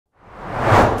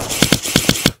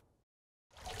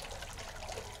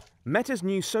Meta's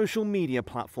new social media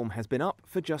platform has been up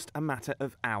for just a matter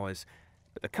of hours.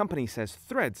 But the company says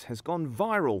Threads has gone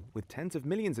viral with tens of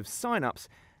millions of sign-ups,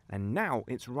 and now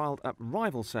it's riled up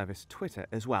rival service Twitter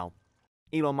as well.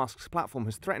 Elon Musk's platform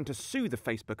has threatened to sue the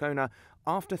Facebook owner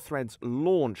after Threads'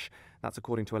 launch. That's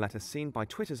according to a letter seen by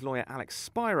Twitter's lawyer Alex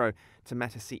Spiro to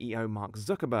Meta CEO Mark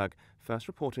Zuckerberg, first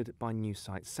reported by news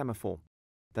site Semaphore.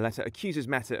 The letter accuses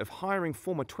Meta of hiring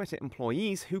former Twitter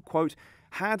employees who, quote,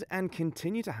 had and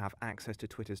continue to have access to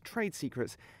Twitter's trade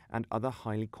secrets and other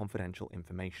highly confidential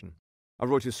information. A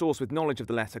Reuters source with knowledge of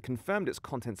the letter confirmed its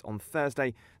contents on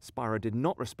Thursday. Spiro did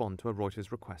not respond to a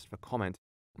Reuters request for comment.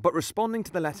 But responding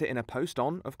to the letter in a post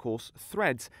on, of course,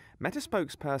 Threads, Meta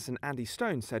spokesperson Andy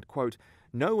Stone said, quote,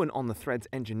 no one on the Threads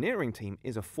engineering team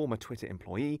is a former Twitter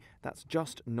employee. That's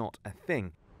just not a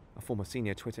thing. A former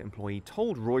senior Twitter employee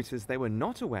told Reuters they were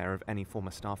not aware of any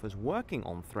former staffers working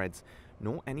on Threads,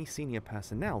 nor any senior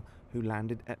personnel who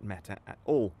landed at Meta at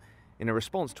all. In a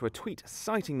response to a tweet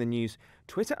citing the news,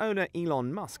 Twitter owner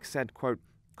Elon Musk said, quote,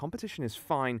 competition is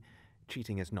fine,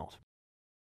 cheating is not.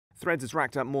 Threads has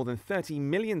racked up more than 30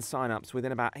 million sign-ups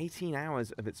within about 18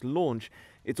 hours of its launch.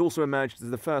 It's also emerged as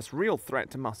the first real threat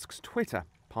to Musk's Twitter,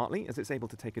 partly as it's able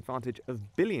to take advantage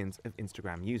of billions of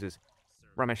Instagram users.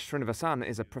 Ramesh Srinivasan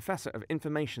is a professor of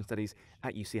information studies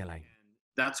at UCLA.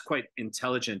 That's quite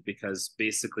intelligent because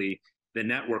basically the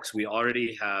networks we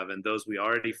already have and those we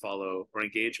already follow or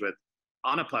engage with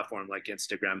on a platform like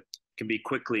Instagram can be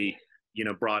quickly,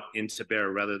 brought into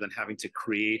bear rather than having to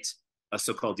create a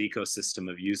so-called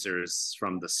ecosystem of users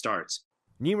from the start.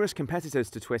 Numerous competitors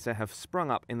to Twitter have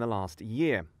sprung up in the last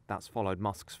year. That's followed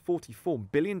Musk's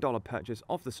 $44 billion purchase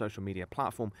of the social media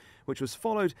platform, which was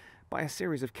followed by a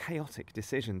series of chaotic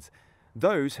decisions.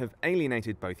 Those have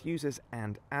alienated both users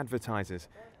and advertisers.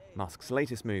 Musk's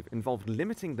latest move involved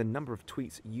limiting the number of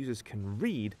tweets users can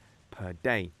read per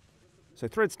day. So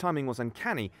Threads' timing was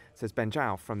uncanny, says Ben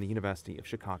Zhao from the University of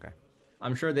Chicago.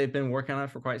 I'm sure they've been working on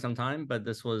it for quite some time, but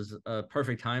this was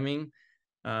perfect timing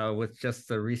with just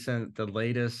the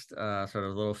latest sort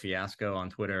of little fiasco on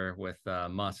Twitter with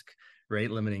Musk rate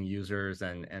limiting users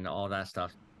and all that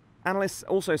stuff. Analysts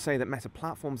also say that Meta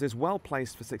Platforms is well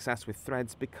placed for success with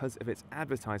Threads because of its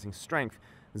advertising strength.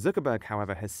 Zuckerberg,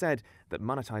 however, has said that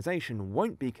monetization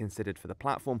won't be considered for the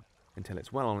platform until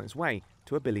it's well on its way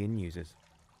to 1 billion users.